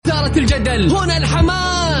إثارة الجدل، هنا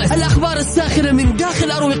الحماس، الأخبار الساخنة من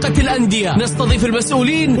داخل أروقة الأندية، نستضيف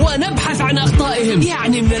المسؤولين ونبحث عن أخطائهم.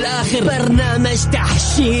 يعني من الآخر برنامج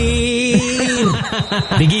تحشير.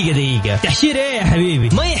 دقيقة تحشير ايه يا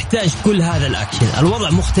حبيبي؟ ما يحتاج كل هذا الأكشن. الوضع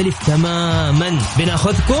مختلف تماما.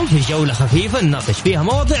 بناخذكم في جولة خفيفة نناقش فيها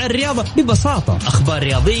مواضيع الرياضة ببساطة، أخبار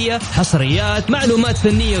رياضية، حصريات، معلومات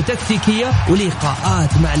فنية وتكتيكية،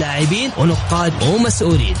 ولقاءات مع لاعبين ونقاد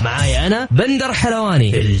ومسؤولين. معايا أنا بندر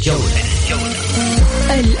حلواني في الجولة.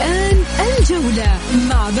 الآن الجولة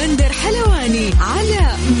مع بندر حلواني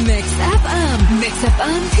على ميكس أف أم. ميكس أف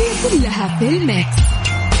أم هي كلها في الميكس.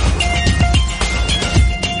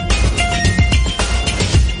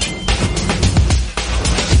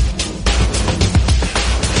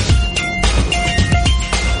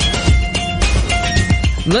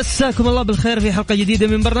 مساكم الله بالخير في حلقة جديدة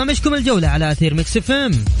من برنامجكم الجولة على أثير ميكس اف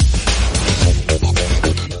ام.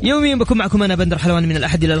 يوميا بكون معكم أنا بندر حلواني من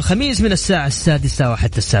الأحد إلى الخميس من الساعة 6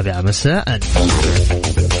 وحتى 7 مساء.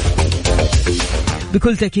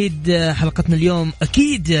 بكل تأكيد حلقتنا اليوم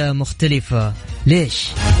أكيد مختلفة. ليش؟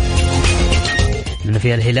 لأنه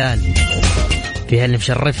فيها الهلال، فيها اللي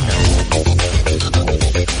مشرفنا.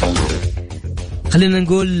 خلينا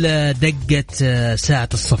نقول دقت ساعة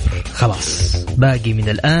الصفر، خلاص باقي من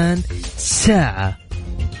الآن ساعة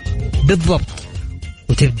بالضبط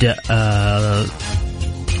وتبدأ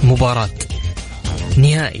مباراة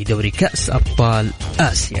نهائي دوري كأس أبطال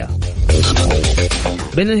آسيا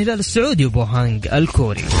بين الهلال السعودي وبوهانج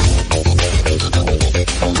الكوري.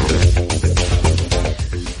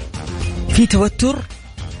 في توتر،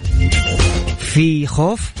 في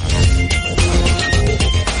خوف،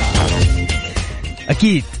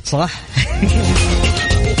 أكيد صح.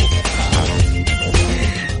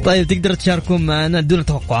 طيب تقدر تشاركون معنا دون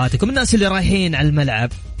توقعاتكم. الناس اللي رايحين على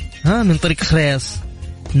الملعب من طريق خريص،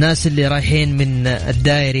 الناس اللي رايحين من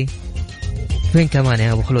الدائري، فين كمان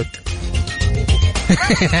يا أبو خلود؟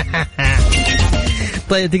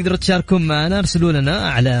 طيب تقدروا تشاركون معنا، ارسلوا لنا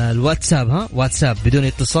على الواتساب، واتساب بدون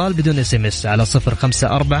اتصال بدون اس ام اس على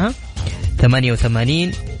 054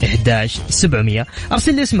 88 11 700.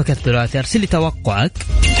 ارسل لي اسمك الثلاثي، ارسل لي توقعك.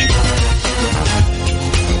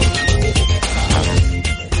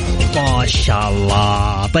 ما شاء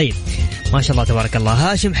الله. طيب ما شاء الله تبارك الله.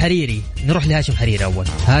 هاشم حريري، نروح لهاشم حريري أول.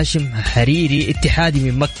 هاشم حريري اتحادي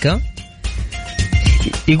من مكة،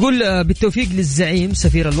 يقول بالتوفيق للزعيم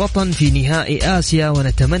سفير الوطن في نهائي آسيا،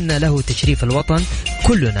 ونتمنى له تشريف الوطن،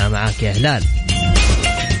 كلنا معاك يا هلال.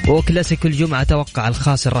 وكلاسيكو الجمعة توقع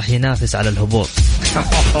الخاسر راح ينافس على الهبوط.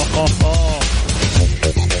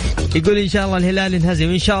 يقول إن شاء الله الهلال ينهزم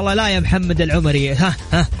إن شاء الله. لا يا محمد العمري،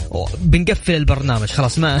 بنقفل البرنامج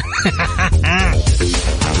خلاص ما.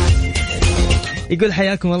 يقول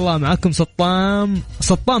حياكم الله، معكم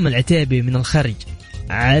سطام العتيبي من الخرج.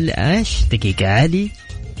 على ايش؟ دقيقة.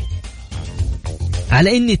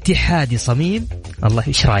 على إني اتحادي صميم. الله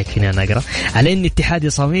إيش رأيك فيني أنا أقرأ؟ على إني اتحادي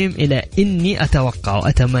صميم إلى إني أتوقع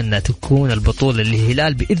وأتمنى تكون البطولة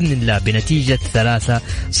للهلال بإذن الله بنتيجة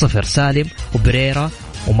 3-0. سالم وبريرا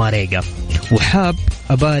وماريجا. وحاب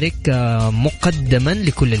أبارك مقدما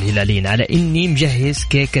لكل الهلاليين على إني مجهز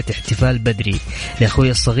كيكة احتفال بدري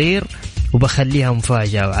لأخوي الصغير، وبخليها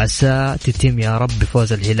مفاجأة، وعسى تتم يا رب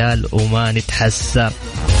بفوز الهلال وما نتحسر.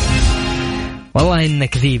 والله إنك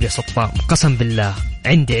كذيب يا سطام، قسم بالله.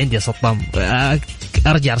 عندي يا سطام،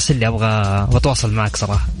 أرجع أرسل لي، أبغى أتواصل معك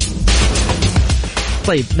صراحة.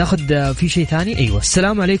 طيب ناخد في شيء ثاني. أيوة،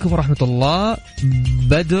 السلام عليكم ورحمة الله.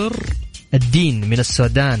 بدر الدين من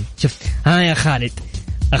السودان. شفت يا خالد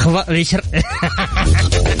أخبار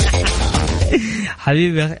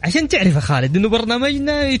حبيبي، عشان تعرف يا خالد إنه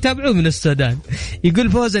برنامجنا يتابعوه من السودان.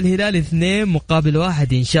 يقول فوز الهلال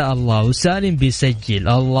 2-1 إن شاء الله، وسالم بيسجل.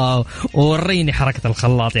 الله، ووريني حركة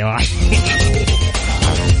الخلاط يا واحد.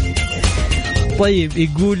 طيب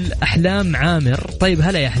يقول أحلام عامر. طيب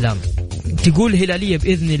هلا يا أحلام، تقول هلالية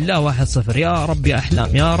بإذن الله 1-0. يا رب يا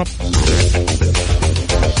أحلام يا رب.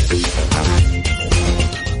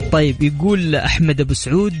 طيب يقول أحمد أبو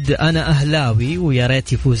سعود، أنا أهلاوي ويا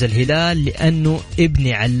ريت يفوز الهلال لأنه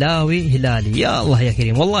ابني علاوي هلالي. يا الله يا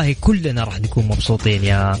كريم، والله كلنا راح نكون مبسوطين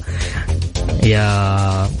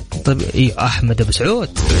يا طيب أحمد أبو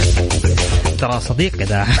سعود، ترى صديق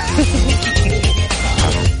كذا.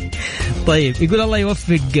 طيب يقول الله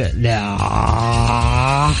يوفق. لا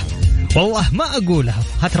والله ما أقولها،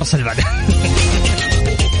 هترسل بعدها.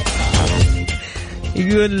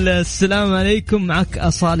 يقول السلام عليكم، معك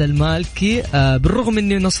أصالة المالكي. بالرغم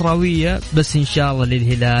أني نصراوية بس إن شاء الله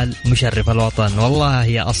للهلال مشرف الوطن. والله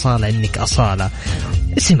يا أصالة إنك أصالة،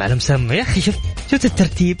 اسم على مسمى يا أخي. شفت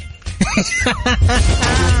الترتيب.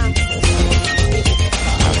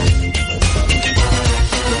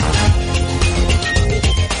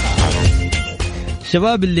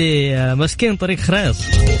 الشباب اللي ماسكين طريق خريص،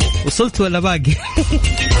 وصلت ولا باقي؟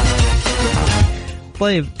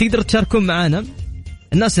 طيب تقدروا تشاركون معانا،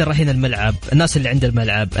 الناس اللي رايحين الملعب، الناس اللي عند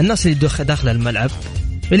الملعب، الناس اللي داخل الملعب،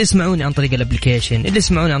 اللي يسمعوني عن طريق الابليكيشن، اللي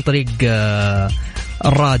يسمعوني عن طريق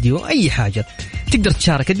الراديو، أي حاجة تقدر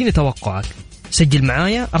تشارك. اديني توقعك، سجل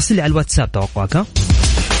معايا، أرسل لي على الواتساب توقعك، ها؟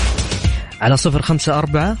 على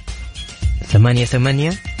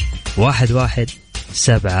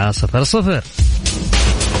 0548811700.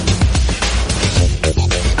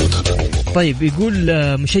 طيب يقول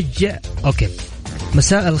مشجع، أوكي،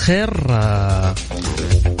 مساء الخير،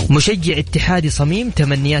 مشجع اتحادي صميم،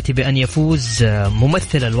 تمنياتي بأن يفوز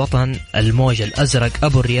ممثل الوطن الموج الأزرق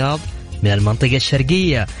أبو الرياض من المنطقة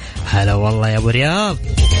الشرقية. هلا والله يا أبو رياض.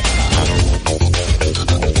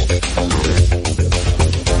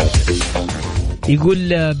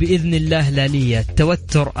 يقول بإذن الله لا لي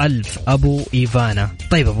توتر ألف أبو إيفانا.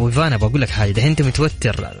 طيب أبو إيفانا بقول لك حاجة، ده أنت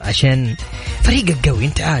متوتر عشان فريقك قوي،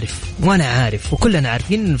 أنت عارف وأنا عارف وكلنا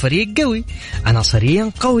عارفين إن الفريق قوي،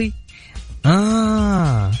 عناصريا قوي.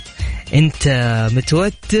 أنت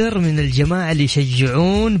متوتر من الجماعة اللي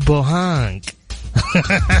يشجعون بوهانج.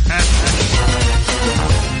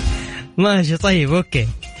 ماشي طيب أوكي.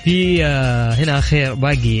 في هنا خير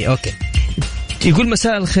باقي، أوكي. يقول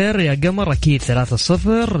مساء الخير يا قمر، أكيد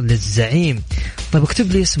 3-0 للزعيم. طيب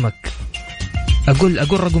اكتب لي اسمك،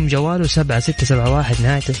 أقول رقم جواله 7671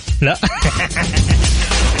 نهايته. لا.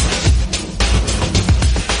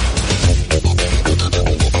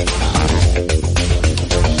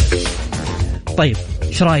 طيب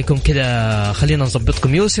ايش رايكم كذا، خلينا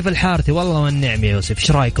نظبطكم. يوسف الحارثي، والله والنعم يا يوسف،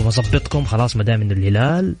 ايش رايكم اظبطكم خلاص ما دام انه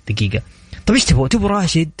الهلال. دقيقه، طيب ايش تبغوا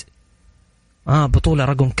راشد؟ بطوله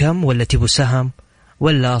رقم كم، ولا تبوا سهم،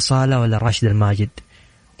 ولا صالة، ولا راشد الماجد؟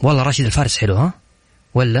 والله راشد الفارس حلو، ها؟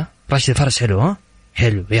 ولا راشد الفارس حلو، ها؟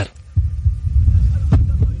 حلو، يلا.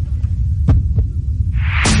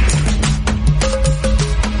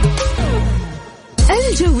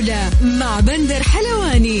 الجولة مع بندر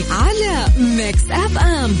حلواني على ميكس أف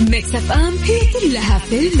أم. ميكس أف أم هي كلها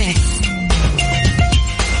في الميكس.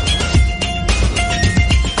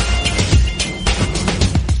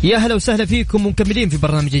 يا هلا وسهلا فيكم، ومكملين في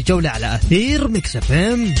برنامج الجولة على أثير ميكس أف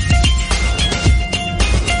أم.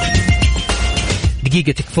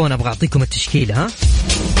 دقيقة تكفون، أبغى أعطيكم التشكيلة، ها؟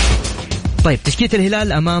 طيب تشكيلة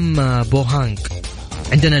الهلال أمام بوهانج،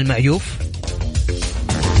 عندنا المعيوف،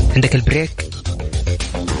 عندك البريك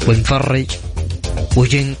والمفرج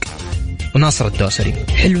وجنك وناصر الدوسري.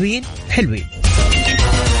 حلوين.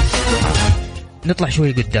 نطلع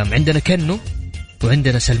شوي قدام، عندنا كنو،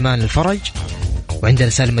 وعندنا سلمان الفرج، وعندنا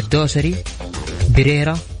سالم الدوسري،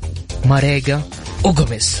 بريرا، ماريجا،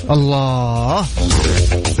 وغوميز. الله،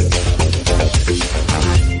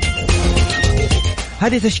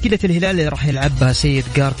 هذه تشكيلة الهلال اللي راح يلعبها سيد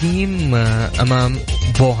قارديم أمام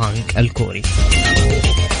بوهانج الكوري.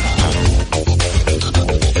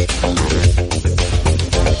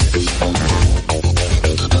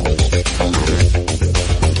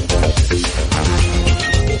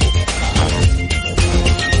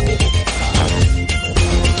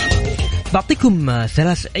 بعطيكم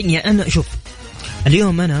ثلاث، يعني أنا شوف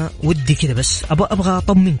اليوم أنا ودي كذا بس أبغى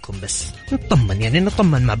أطمنكم، بس نطمن، يعني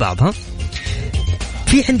نطمن مع بعض، ها؟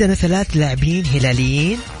 في عندنا 3 لاعبين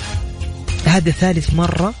هلاليين، هذا ثالث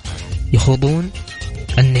مرة يخوضون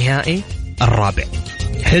النهائي الرابع.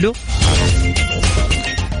 حلو.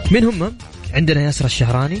 من هم؟ عندنا ياسر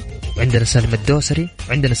الشهراني، وعندنا سالم الدوسري،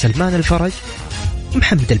 وعندنا سلمان الفرج،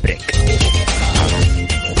 ومحمد البريك.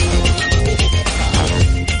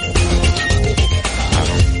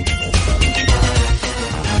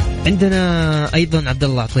 عندنا أيضا عبد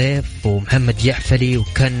الله عطيف ومحمد جعفري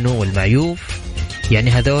وكنو والمعيوف،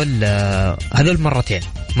 يعني هذول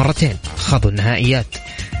مرتين خاضوا النهائيات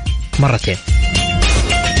مرتين.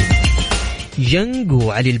 جنج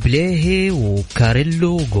وعلي البليهي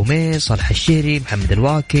وكاريلو وغوميز، صالح الشهري، محمد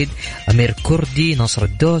الواكد، أمير كردي، ناصر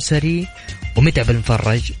الدوسري ومتعب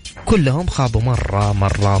المفرج، كلهم خاضوا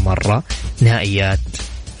مرة نهائيات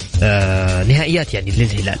يعني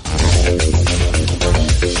للهلال.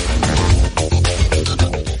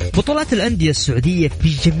 بطولات الأندية السعودية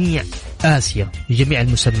في جميع آسيا، في جميع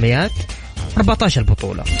المسميات 14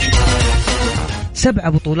 بطولة، 7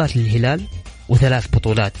 بطولات للهلال، و3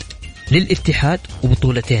 بطولات للاتحاد،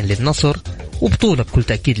 وبطولتين للنصر، وبطولة بكل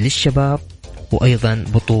تأكيد للشباب، وأيضا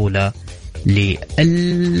بطولة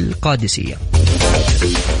للقادسية.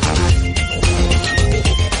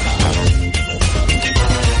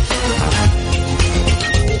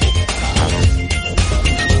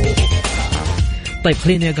 طيب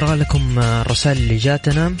خليني أقرأ لكم الرسائل اللي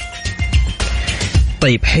جاتنا.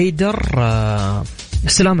 طيب حيدر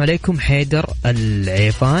السلام عليكم، حيدر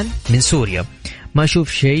العيفان من سوريا. ما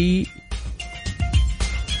أشوف شيء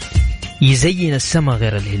يزين السماء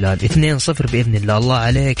غير الهلال. 2-0 بإذن الله. الله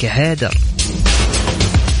عليك يا حيدر،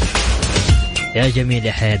 يا جميل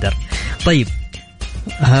يا حيدر. طيب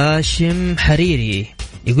هاشم حريري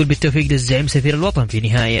يقول بالتوفيق للزعيم سفير الوطن في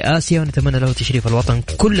نهائي آسيا، ونتمنى له تشريف الوطن.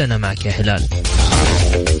 كلنا معك يا هلال.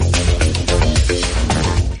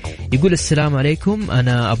 يقول السلام عليكم،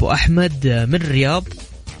 أنا أبو أحمد من الرياض،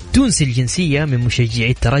 تونسي الجنسية، من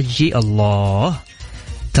مشجعي الترجي. الله،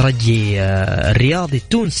 ترجي الرياضي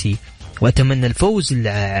التونسي، وأتمنى الفوز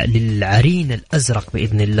للعرين الأزرق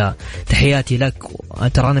بإذن الله. تحياتي لك،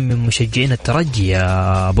 ترانا من مشجعين الترجي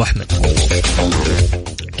يا أبو أحمد.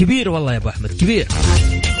 كبير والله يا أبو أحمد، كبير.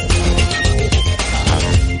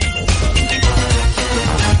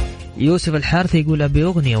 يوسف الحارثي يقول أبي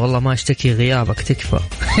أغنية، والله ما أشتكي غيابك، تكفى.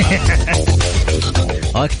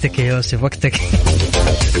 وقتك يا يوسف، وقتك.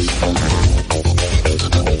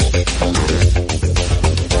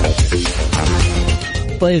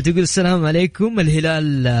 طيب تقول السلام عليكم،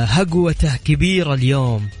 الهلال هقوته كبيرة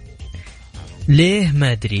اليوم. ليه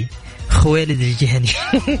ما أدري. خويلد الجهني.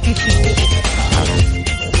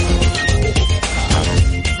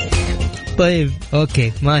 طيب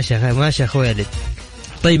أوكي، ماشي خويلد.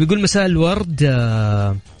 طيب يقول مساء الورد،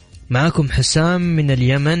 معاكم حسام من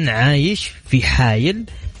اليمن، عايش في حايل.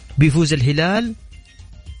 بيفوز الهلال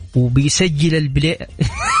وبيسجل البلاي.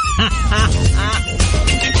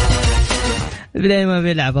 البلاي ما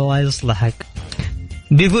بيلعب، الله يصلحك.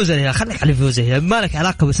 بيفوز الهلال، خليك على بيفوز الهلال، ما لك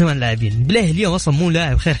علاقة بسمان اللاعبين. بلاي اليوم أصلا مو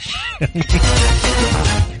لاعب خير.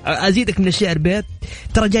 أزيدك من الشعر بيت،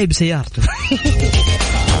 ترى جاي بسيارته.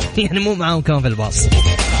 يعني مو معاهم كمان في الباص.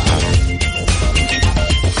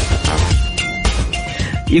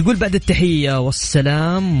 يقول بعد التحية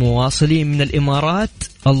والسلام مواصلين من الإمارات.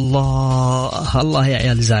 الله يا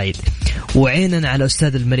عيال زايد، وعينا على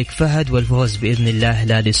أستاذ الملك فهد والفوز بإذن الله.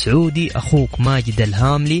 هلال سعودي، أخوك ماجد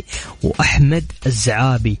الهاملي وأحمد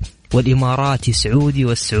الزعابي، والإماراتي سعودي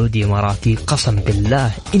والسعودي إماراتي. قسم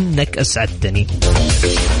بالله إنك أسعدتني.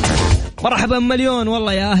 مرحبا مليون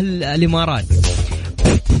والله يا أهل الإمارات.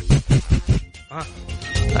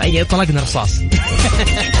 أي طلقنا رصاص.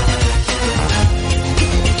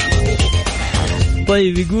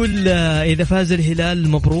 طيب يقول إذا فاز الهلال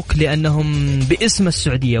مبروك لأنهم باسم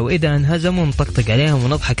السعودية، وإذا انهزموا نطقطق عليهم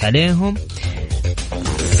ونضحك عليهم.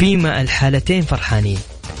 فيما الحالتين فرحانين.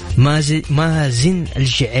 مازن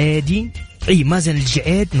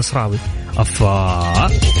الجعيد نصراوي.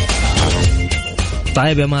 أفا.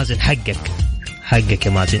 طيب يا مازن، حقك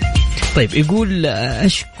يا مازن. طيب يقول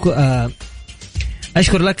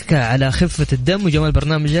أشكر لك على خفة الدم وجمال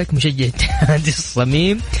برنامجك، مشجع اتحادي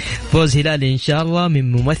الصميم. فوز هلالي إن شاء الله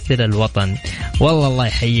من ممثل الوطن. والله الله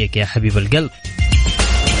يحييك يا حبيب القلب.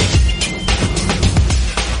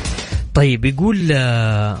 طيب يقول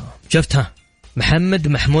شفتها محمد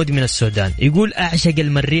محمود من السودان، يقول أعشق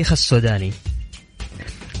المريخ السوداني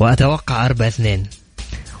وأتوقع 4-2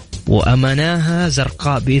 وأمناها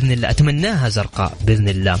زرقاء بإذن الله. أتمناها زرقاء بإذن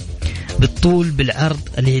الله، بالطول بالعرض.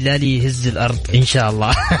 الهلالي يهز الأرض إن شاء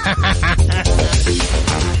الله.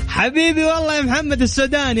 حبيبي والله يا محمد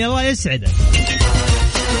السوداني، الله يسعدك.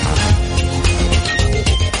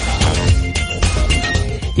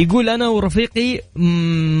 يقول أنا ورفيقي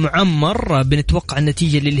معمر بنتوقع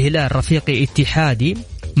النتيجة للهلال. رفيقي اتحادي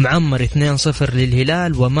معمر 2-0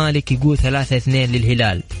 للهلال، ومالك يقول 3-2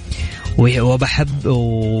 للهلال. وبحب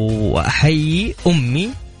وأحيي أمي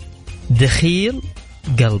دخيل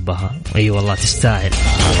قلبها. أي والله تستاهل.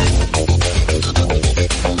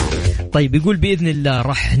 طيب يقول بإذن الله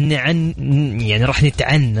راح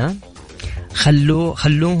نتعنى.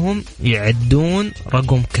 خلوهم يعدون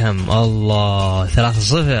رقم كم. الله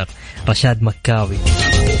 3-0 رشاد مكاوي.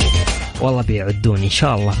 والله بيعدون إن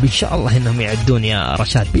شاء الله إنهم يعدون يا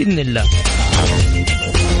رشاد بإذن الله.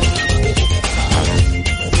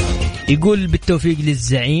 يقول بالتوفيق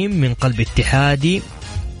للزعيم من قلب اتحادي،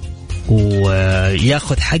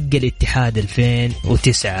 وياخذ حق الاتحاد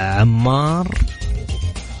 2009 عمار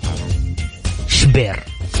شبير.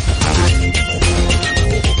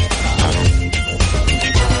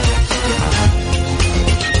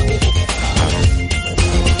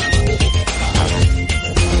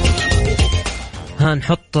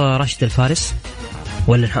 نحط راشد الفارس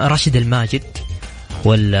ولا راشد الماجد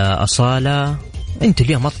ولا أصالة؟ انتوا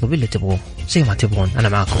اليوم اطلبوا اللي تبغوه زي ما تبغون، انا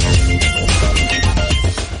معاكم.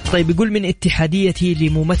 طيب يقول من اتحاديتي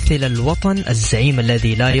لممثل الوطن الزعيم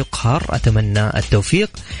الذي لا يقهر، أتمنى التوفيق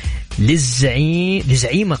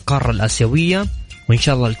لزعيم القارة الآسيوية، وإن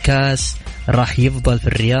شاء الله الكاس راح يفضل في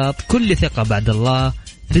الرياض. كل ثقة بعد الله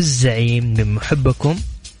للزعيم من محبكم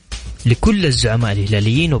لكل الزعماء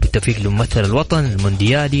الهلاليين، وبالتوفيق لممثل الوطن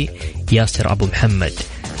المونديالي ياسر أبو محمد.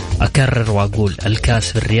 أكرر وأقول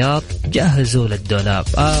الكاس في الرياض، جهزوا للدولاب.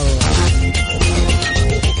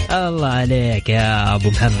 الله عليك يا أبو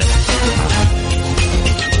محمد.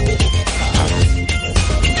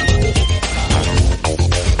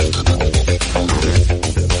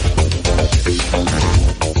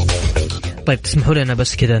 طيب تسمحوا لي أنا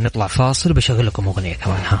بس كذا نطلع فاصل، بشغل لكم أغنية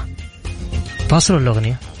كمان. ها فاصل ولا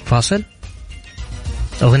أغنية؟ فاصل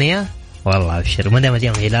أغنية والله أبشر، ما دام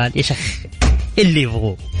اليوم هلال يا شيخ اللي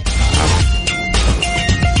يبغوه.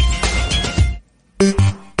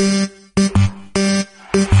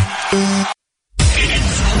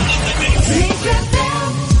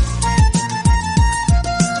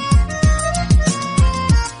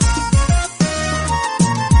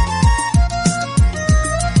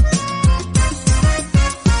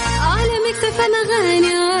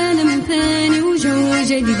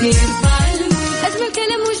 أجمل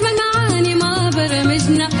كلام وجمل معاني ما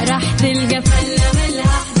برمجنا راح تلقى فلة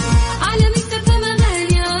ملها عالم اكتفى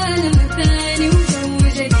مغاني عالم ثاني وجو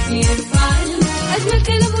جديد يرفع أجمل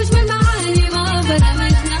كلام وجمل معاني ما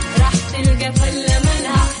برمجنا راح تلقى فلة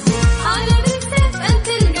ملها عالم اكتفى أن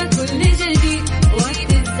تلقى كل جديد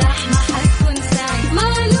وقت الزحمة حتكون سعيد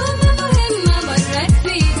معلومة مهمة مرت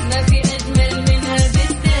فيك ما في أجمل منها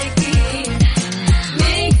بالتأكيد.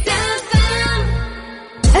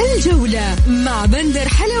 الجولة مع بندر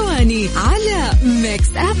حلواني على ميكس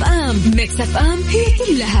أف أم. ميكس أف أم هي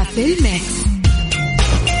كلها في الميكس.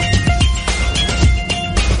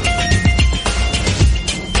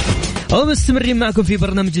 ومستمرين معكم في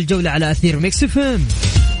برنامج الجولة على أثير ميكس أف أم.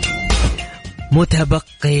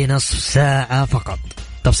 متبقي نصف ساعة فقط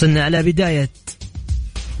تفصلنا على بداية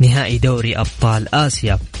نهائي دوري أبطال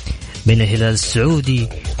آسيا بين الهلال السعودي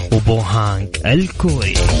وبوهانغ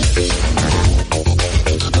الكوري.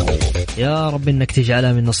 يا رب إنك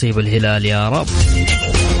تجعلها من نصيب الهلال يا رب.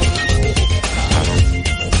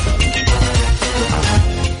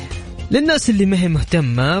 للناس اللي ما هي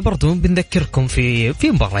مهتمة برضو بنذكركم في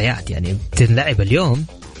مباريات يعني بتنلعب اليوم.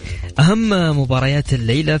 أهم مباريات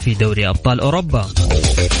الليلة في دوري أبطال أوروبا،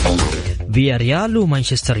 فيا ريال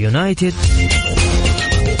ومانشستر يونايتد،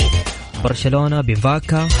 برشلونة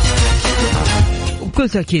بنفيكا، وبكل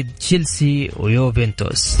تأكيد تشيلسي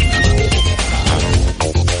ويوفنتوس.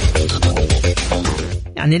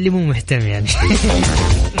 يعني اللي مو مهتم يعني.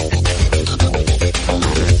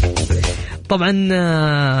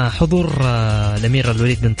 طبعا حضور الأمير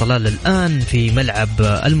الوليد بن طلال الآن في ملعب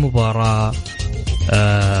المباراة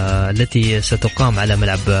التي ستقام على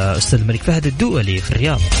ملعب أستاذ الملك فهد الدولي في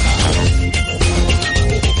الرياض.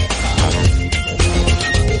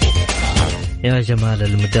 يا جمال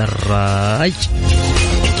المدرج.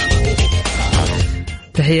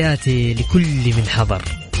 تحياتي لكل من حضر،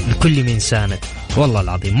 لكل من ساند، والله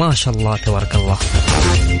العظيم ما شاء الله تبارك الله.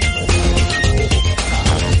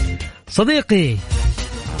 صديقي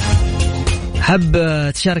حب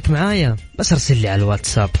تشارك معايا بس ارسل لي على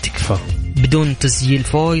الواتساب تكفى، بدون تسجيل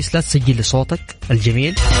فويس، لا تسجل لي صوتك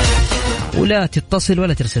الجميل ولا تتصل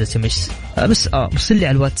ولا ترسل SMS، بس ارسل لي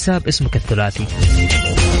على الواتساب اسمك الثلاثي.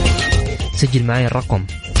 سجل معايا الرقم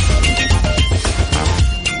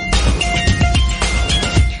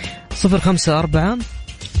 054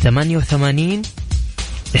 88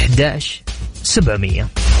 11 700.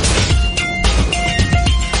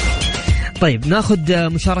 طيب ناخذ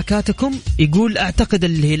مشاركاتكم. يقول أعتقد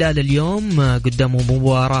الهلال اليوم قدامه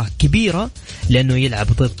مباراة كبيرة لأنه يلعب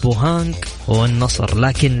ضد بوهانغ والنصر،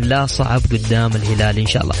 لكن لا صعب قدام الهلال إن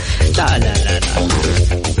شاء الله. لا لا لا لا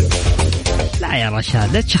لا يا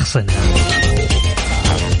رشاد لا تشخصنها،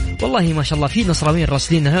 والله ما شاء الله في نصراويين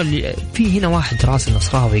راسلين. في هنا واحد راسل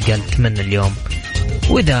نصراوي قال أتمنى اليوم،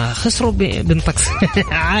 وإذا خسروا بنطقس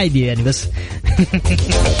عادي يعني، بس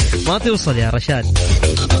ما توصل يا رشاد.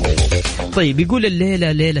 طيب يقول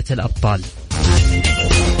الليلة ليلة الأبطال،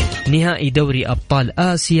 نهائي دوري أبطال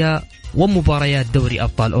آسيا ومباريات دوري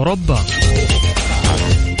أبطال أوروبا،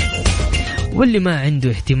 واللي ما عنده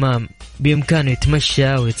اهتمام بإمكانه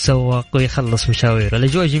يتمشى ويتسوق ويخلص مشاويره.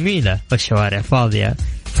 الأجواء جميلة والشوارع فاضية.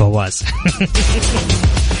 فواز.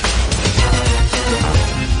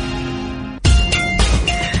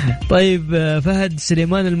 طيب فهد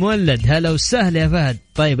سليمان المولد، هلا وسهلا يا فهد.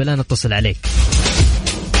 طيب الآن اتصل عليك.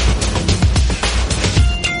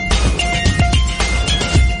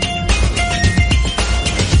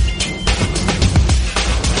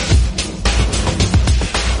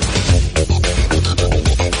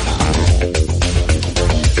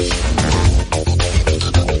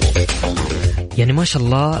 يعني ما شاء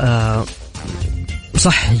الله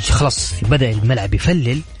صح خلاص بدأ الملعب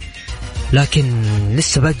يفلل، لكن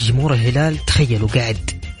لسه باقي جمهور الهلال تخيلوا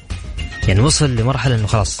قاعد يعني وصل لمرحلة انه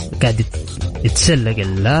خلاص قاعد يتسلق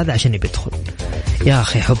هذا عشان يدخل. يا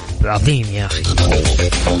اخي حب عظيم يا اخي.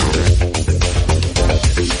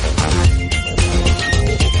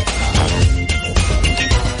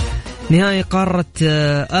 نهائي قارة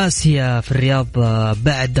آسيا في الرياض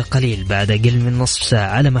بعد قليل، بعد أقل من نصف ساعة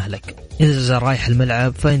على مهلك. إذا رايح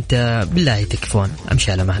الملعب فأنت بالله تكفون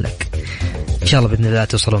أمشي على مهلك، إن شاء الله بإذن الله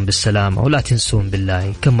توصلون بالسلامة. ولا تنسون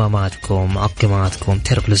بالله كماماتكم معقماتكم،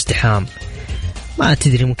 تعرف الازدحام ما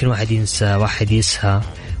تدري ممكن واحد ينسى واحد يسهى.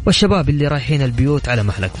 والشباب اللي رايحين البيوت على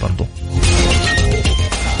مهلك برضو.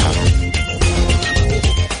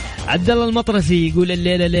 عبد الله المطرفي يقول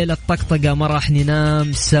الليلة ليلة طقطقة ما راح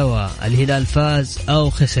ننام سوا، الهلال فاز أو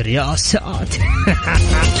خسر يا سعاد.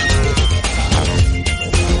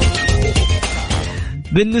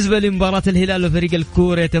 بالنسبة لمباراة الهلال وفريق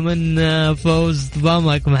الكورة يتمنى فوز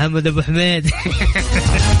ضمك محمد أبو حميد.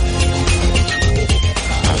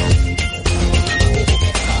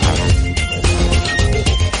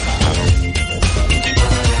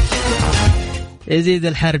 يزيد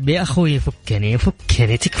الحرب يا أخوي فكني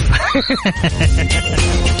تكفى.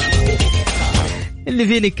 اللي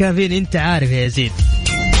فيني كافين انت عارف يا يزيد.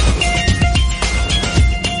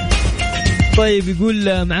 طيب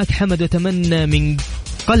يقول معك حمد وتمنى من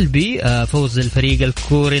قلبي فوز الفريق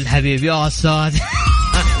الكوري الحبيب يا سعد.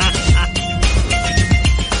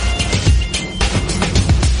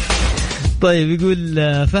 طيب يقول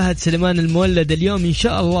فهد سليمان المولد اليوم إن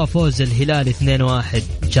شاء الله فوز الهلال 2-1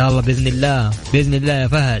 إن شاء الله بإذن الله يا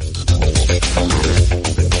فهد.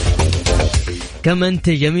 كم أنت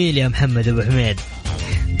جميل يا محمد أبو حميد.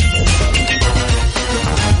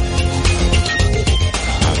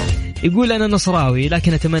 يقول أنا نصراوي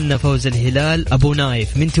لكن أتمنى فوز الهلال. أبو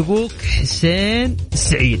نايف من تبوك حسين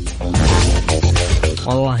سعيد.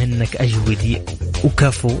 والله إنك أجودي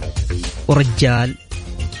وكفو ورجال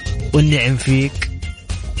والنعم فيك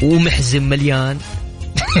ومحزم مليان.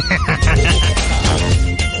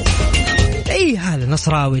 اي هذا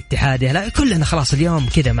نصراوي اتحادي، لا كلنا خلاص اليوم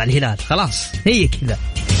كذا مع الهلال، خلاص هي كذا.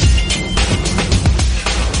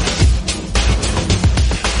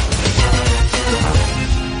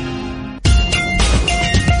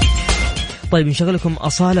 طيب نشغل لكم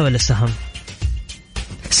أصالة ولا سهم؟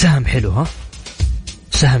 سهم حلو، ها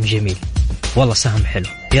سهم جميل والله، سهم حلو.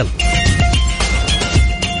 يلا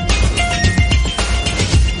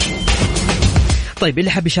طيب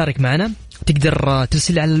اللي حاب يشارك معنا تقدر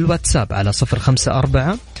ترسل على الواتساب على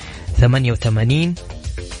 054-88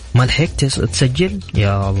 ما لحقت تسجل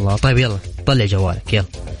يا الله. طيب يلا طلع جوالك، يلا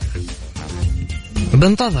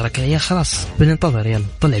بنتظرك يا خلاص بننتظر، يلا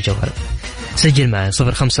طلع جوالك سجل معنا 054-88-11-700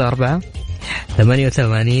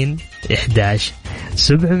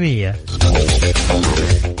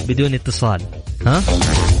 بدون اتصال، ها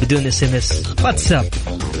بدون SMS.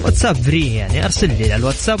 واتساب فري يعني، ارسل لي على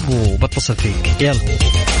الواتساب وبتصل فيك. يلا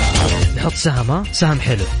نحط سهم، ها سهم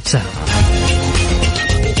حلو سهم.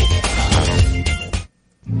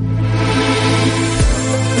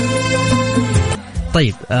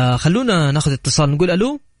 طيب خلونا ناخذ اتصال، نقول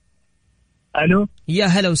الو. يا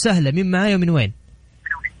هلا وسهلا، مين معايا ومن وين؟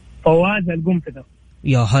 فواز القنفذة.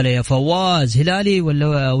 يا هلا يا فواز، هلالي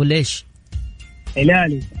ولا ايش؟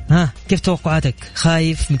 هلالي. ها كيف توقعاتك؟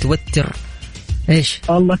 خايف متوتر ايش؟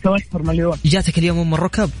 والله توتر مليون. جاتك اليوم ام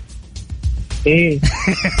الركب؟ ايه.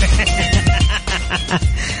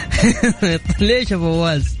 ليش يا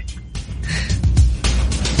فواز؟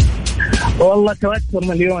 والله توتر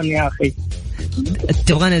مليون يا اخي.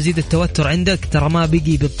 تبغاني ازيد التوتر عندك؟ ترى ما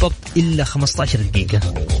بقي بالضبط الا 15 دقيقة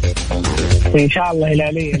ان شاء الله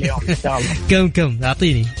هلالية اليوم ان شاء الله. كم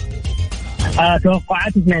اعطيني.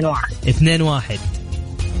 توقعات 2-1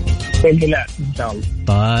 الهلال ان شاء الله.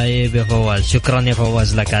 طيب يا فواز، شكرا يا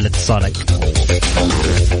فواز لك على اتصالك.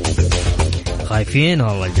 خايفين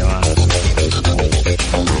والله يا جماعة.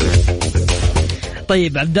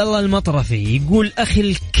 طيب عبد الله المطرفي يقول أخي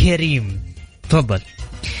الكريم تفضل،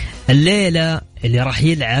 الليلة اللي راح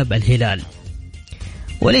يلعب الهلال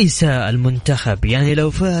وليس المنتخب، يعني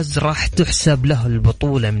لو فاز راح تحسب له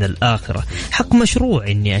البطولة من الآخرة. حق مشروع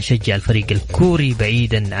إني أشجع الفريق الكوري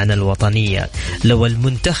بعيدا عن الوطنية. لو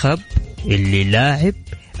المنتخب اللي لاعب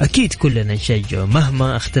أكيد كلنا نشجعه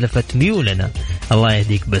مهما اختلفت ميولنا. الله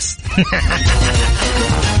يهديك بس.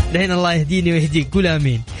 دحين الله يهديني ويهديك، قول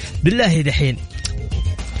آمين بالله. دحين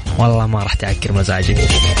والله ما راح تعكر مزاجك.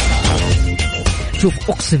 شوف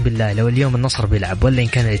أقسم بالله لو اليوم النصر بيلعب ولا إن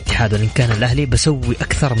كان الاتحاد ولا إن كان الأهلي بسوي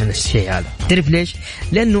أكثر من الشيء هذا. تعرف ليش؟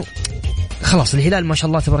 لأنه خلاص الهلال ما شاء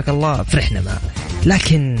الله تبارك الله فرحنا معه،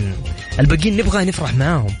 لكن الباقيين نبغى نفرح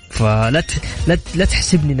معاهم. فلا لا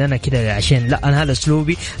تحسبني ان انا كذا عشان لا، انا هذا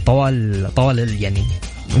اسلوبي طوال يعني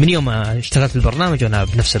من يوم ما اشتغلت في البرنامج وانا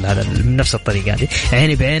بنفس الطريقه هذه.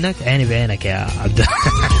 عيني بعينك عيني بعينك يا عبد.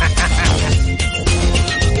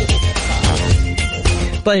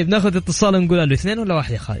 طيب ناخذ اتصال ونقول الو. 2 ولا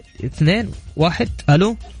 1 يا خالد؟ 2 1.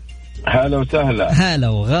 الو هلا وسهلا. هلا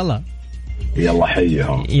وغلا. يلا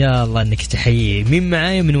حيهم. يا الله انك تحيي. مين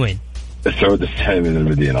معايا من وين؟ سعود السحيمي من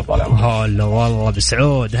المدينة طال عمرك. هلا والله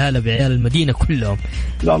بسعود. هلا بعيال المدينة كلهم.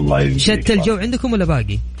 لا الله يجزيك. شت الجو عندكم ولا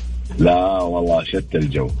باقي؟ لا والله شت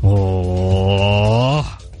الجو. اوه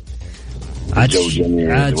الجو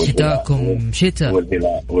جميل. عاد شتاكم شتاء.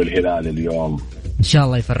 والهلال اليوم ان شاء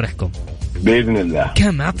الله يفرحكم بإذن الله.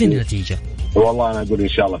 كم أعطيني نتيجة؟ والله أنا أقول إن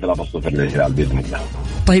شاء الله 3-0 للهلال بإذن الله.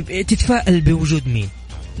 طيب تتفائل بوجود مين؟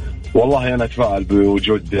 والله أنا أتفائل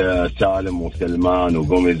بوجود سالم وسلمان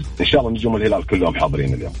وقوميز. إن شاء الله نجوم الهلال كلهم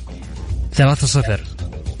حاضرين اليوم. 3-0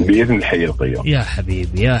 بإذن الحي القيوم. يا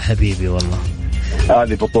حبيبي يا حبيبي والله.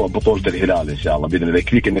 هذه بطولة الهلال إن شاء الله بإذن الله.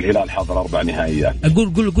 يكفيك إن الهلال حاضر 4 نهائيات.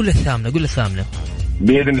 قول الثامنة.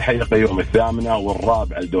 بإذن الحي القيوم 8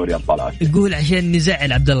 والرابع لدوري أبطال آسيا. يقول عشان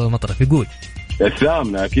نزعل عبد الله المطرف. يقول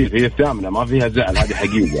 8 أكيد هي 8 ما فيها زعل، هذه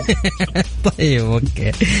حقيقة. طيب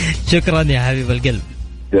أوكي شكرا يا حبيب القلب.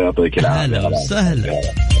 يعطيك العافية. هلا وسهلا.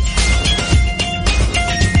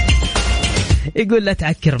 يقول لا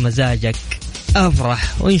تعكر مزاجك،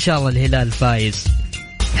 أفرح وإن شاء الله الهلال فايز.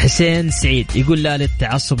 حسين سعيد يقول لا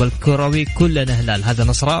للتعصب الكروي، كلنا هلال. هذا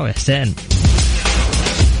نصراوي حسين.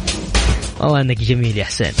 والله انك جميل يا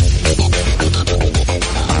حسين.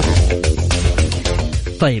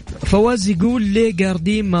 طيب فواز يقول ليه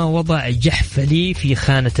جاردين ما وضع جحفلي في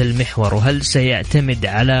خانة المحور، وهل سيعتمد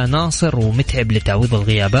على ناصر ومتعب لتعويض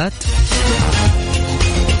الغيابات؟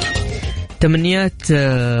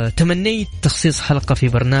 تمنيت تخصيص حلقة في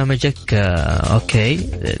برنامجك اوكي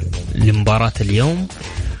لمباراة اليوم،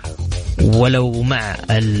 ولو مع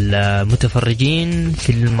المتفرجين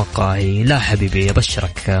في المقاهي. لا حبيبي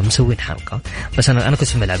أبشرك مسوين حلقة، بس أنا كنت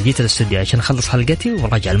في الملعب، جيت الاستوديو عشان أخلص حلقتي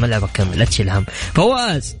وراجع الملعب أكمل. لا تشيل هم.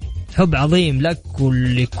 فواز حب عظيم لك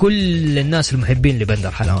ولكل الناس المحبين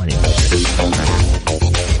لبندر حلواني.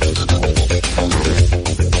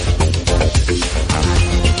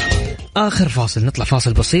 آخر فاصل، نطلع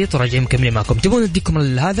فاصل بسيط وراجعين مكملين معكم. تبون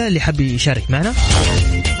نديكم هذا اللي حب يشارك معنا؟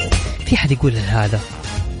 في حد يقول هذا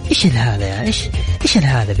إيش هذا يا إيش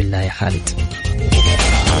هذا بالله يا خالد؟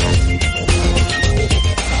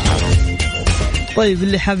 طيب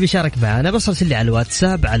اللي حاب يشارك معنا بس ارسل لي على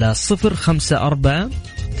الواتساب على 054-88-11-700.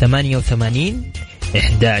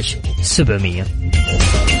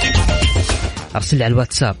 ارسل لي على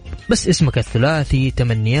الواتساب بس اسمك الثلاثي،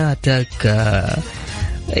 تمنياتك،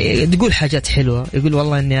 تقول حاجات حلوة، يقول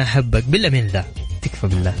والله إني أحبك. بالله من ذا تكفى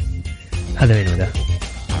بالله. هذا من ذا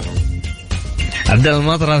عبد الله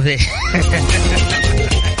المطرفي.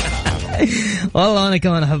 والله أنا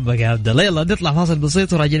كمان أحبك يا عبد الله. يلا نطلع فاصل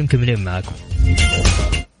بسيط وراجعين مكملين معاكم.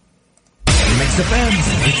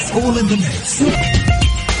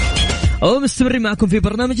 مستمرين معكم في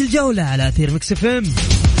برنامج الجولة على أثير ميكس اف ام.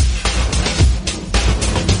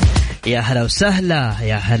 يا هلا وسهلا.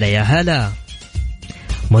 يا هلا يا هلا.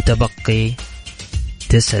 متبقي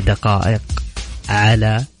 9 دقائق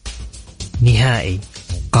على نهائي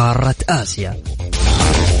قارة آسيا.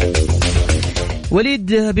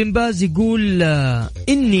 وليد بن باز يقول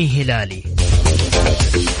إني هلالي.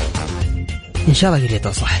 إن شاء الله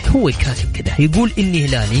قريتها صح، هو كاتب كده يقول إني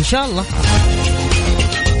هلالي إن شاء الله.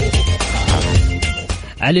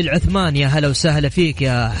 علي العثمان يا هلا وسهلا فيك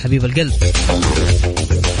يا حبيب القلب.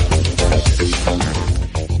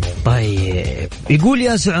 طيب يقول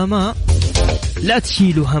يا زعماء لا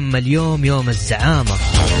تشيلوا هم اليوم يوم الزعامة،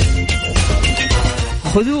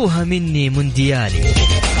 خذوها مني مونديالي،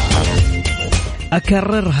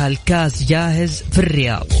 أكررها الكاس جاهز في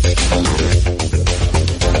الرياض،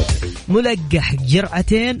 ملقح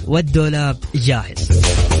جرعتين والدولاب جاهز.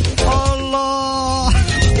 الله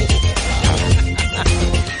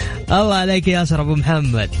الله عليك يا ياسر أبو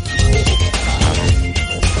محمد.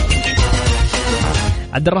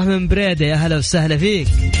 عبد الرحمن بريدة يا هلا وسهلا فيك.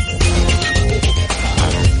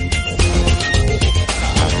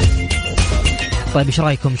 طيب ايش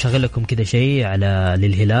رايكم شغل لكم كذا شيء على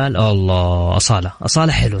للهلال؟ الله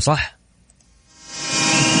أصالة حلو صح؟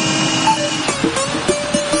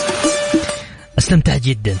 استمتع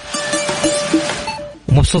جدا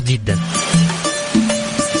ومبسوط جدا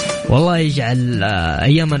والله، يجعل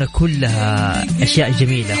أيامنا كلها أشياء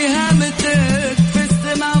جميلة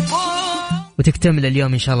وتكتمل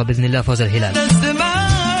اليوم إن شاء الله بإذن الله فوز الهلال.